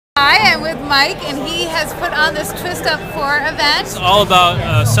Mike, and he has put on this Twiistup 4 event. It's all about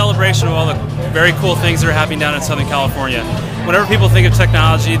a celebration of all the very cool things that are happening down in Southern California. Whenever people think of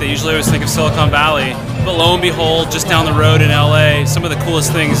technology, they usually always think of Silicon Valley, but lo and behold, just down the road in LA, some of the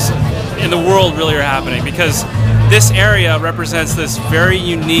coolest things in the world really are happening, because this area represents this very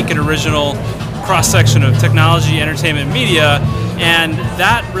unique and original cross-section of technology, entertainment, media, and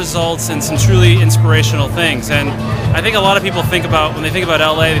that results in some truly inspirational things. And I think a lot of people think about, when they think about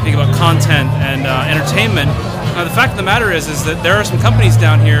LA, they think about content and entertainment. Now, the fact of the matter is that there are some companies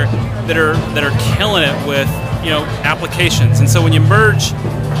down here that are killing it with, you know, applications. And so when you merge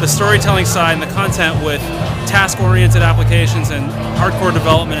the storytelling side and the content with task-oriented applications and hardcore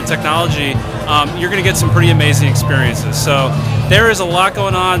development and technology, you're going to get some pretty amazing experiences. So there is a lot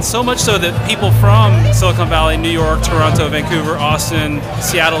going on, so much so that people from Silicon Valley, New York, Toronto, Vancouver, Austin,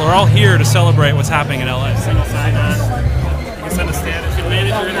 Seattle are all here to celebrate what's happening in LA.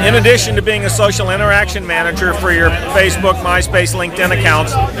 In addition to being a social interaction manager for your Facebook, MySpace, LinkedIn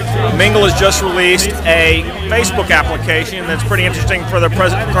accounts, Mingle has just released a Facebook application that's pretty interesting for the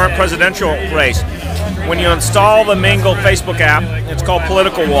current presidential race. When you install the Mingle Facebook app, it's called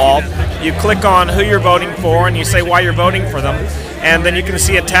Political Wall, you click on who you're voting for and you say why you're voting for them, and then you can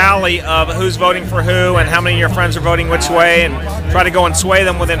see a tally of who's voting for who and how many of your friends are voting which way, and try to go and sway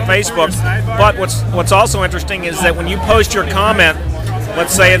them within Facebook. But what's also interesting is that when you post your comment,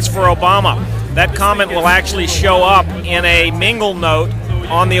 let's say it's for Obama, that comment will actually show up in a Mingle note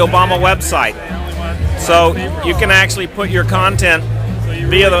on the Obama website. So you can actually put your content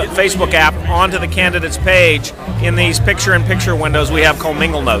via the Facebook app onto the candidate's page in these picture-in-picture windows we have called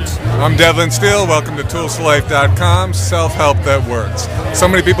Mingle Notes. I'm Devlin Steele. Welcome to toolslife.com, self-help that works. So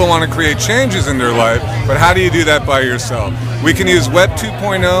many people want to create changes in their life, but how do you do that by yourself? We can use Web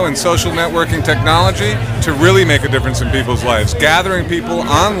 2.0 and social networking technology to really make a difference in people's lives, gathering people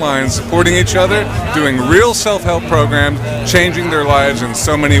online, supporting each other, doing real self-help programs, changing their lives in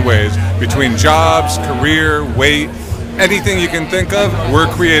so many ways, between jobs, career, weight, anything you can think of. We're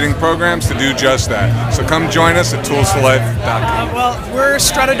creating programs to do just that. So come join us at toolslife.com. Well, we're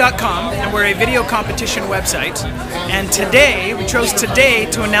strata.com, and we're a video competition website. And today, we chose today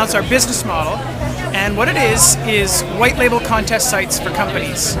to announce our business model. And what it is white label contest sites for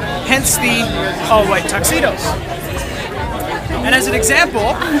companies. Hence the all-white tuxedos. And as an example,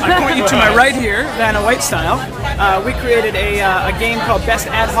 I point you to my right here, Vanna White style. We created a game called Best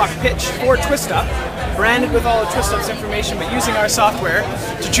Ad Hoc Pitch for Twiistup, branded with all of Twiistup's information, but using our software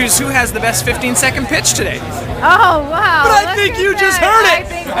to choose who has the best 15-second pitch today. Oh, wow. But I think you just heard it!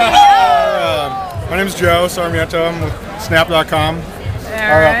 My name is Joe Sarmiento. I'm with Snap.com.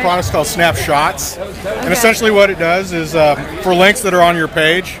 Our product's called Snapshots. And essentially what it does is for links that are on your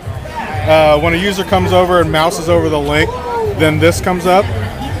page, when a user comes over and mouses over the link, then this comes up.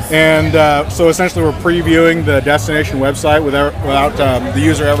 And so essentially we're previewing the destination website without the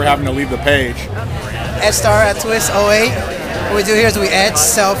user ever having to leave the page. EdStar at Twist 08. What we do here is we edge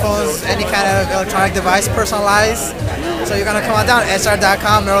cell phones, any kind of electronic device, personalized. So you're going to come on down,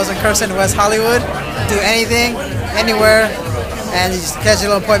 edstar.com, Melrose and Kirsten, West Hollywood. Do anything, anywhere, and you just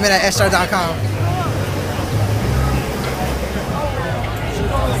schedule an appointment at edstar.com.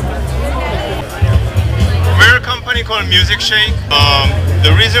 We're a company called Music Shake.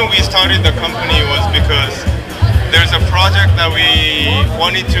 The reason we started the company was because there's a project that we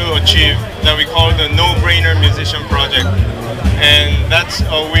wanted to achieve that we call the No-Brainer Musician Project. And that's,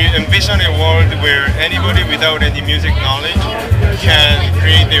 we envision a world where anybody without any music knowledge can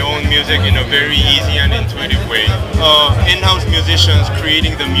create their own music in a very easy and intuitive way. In-house musicians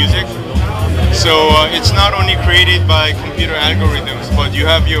creating the music. So it's not only created by computer algorithms, but you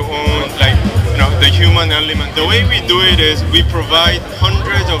have your own, like, the human element. The way we do it is we provide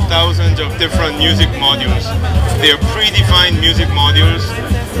hundreds of thousands of different music modules. They are predefined music modules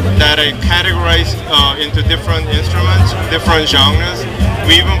that are categorized into different instruments, different genres.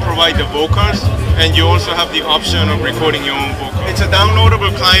 We even provide the vocals, and you also have the option of recording your own vocal. It's a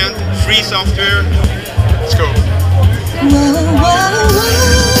downloadable client, free software. Let's go.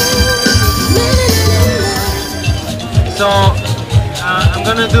 So I'm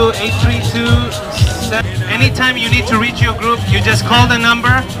gonna do 832. Anytime you need to reach your group, you just call the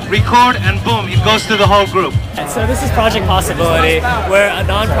number, record, and boom, it goes to the whole group. So this is Project Possibility. We're a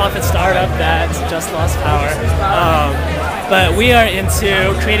non-profit startup that just lost power, but we are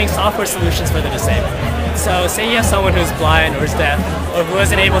into creating software solutions for the disabled. So say you have someone who's blind or is deaf or who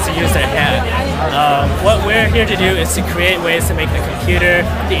isn't able to use their hand. What we're here to do is to create ways to make the computer,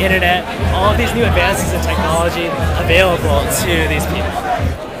 the internet, all of these new advances in technology available to these people.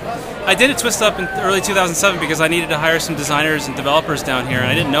 I did a Twiistup in early 2007 because I needed to hire some designers and developers down here, and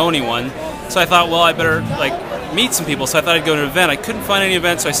I didn't know anyone. So I thought, well, I better meet some people. So I thought I'd go to an event. I couldn't find any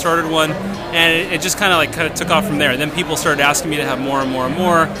event, so I started one, and it just kind of took off from there. And then people started asking me to have more and more and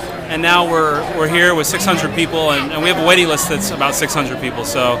more. And now we're here with 600 people, and we have a waiting list that's about 600 people.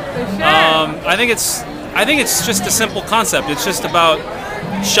 So I think it's just a simple concept. It's just about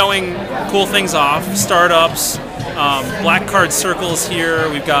showing cool things off, startups, black card circles here.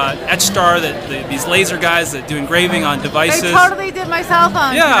 We've got EtchStar, these laser guys that do engraving on devices. I totally did my cell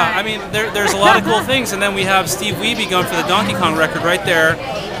phone. Yeah, tonight. I mean, there's a lot of cool things. And then we have Steve Wiebe going for the Donkey Kong record right there.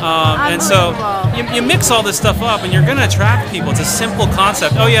 And so you mix all this stuff up, and you're going to attract people. It's a simple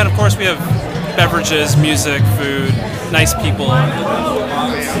concept. Oh, yeah, and of course we have beverages, music, food, nice people.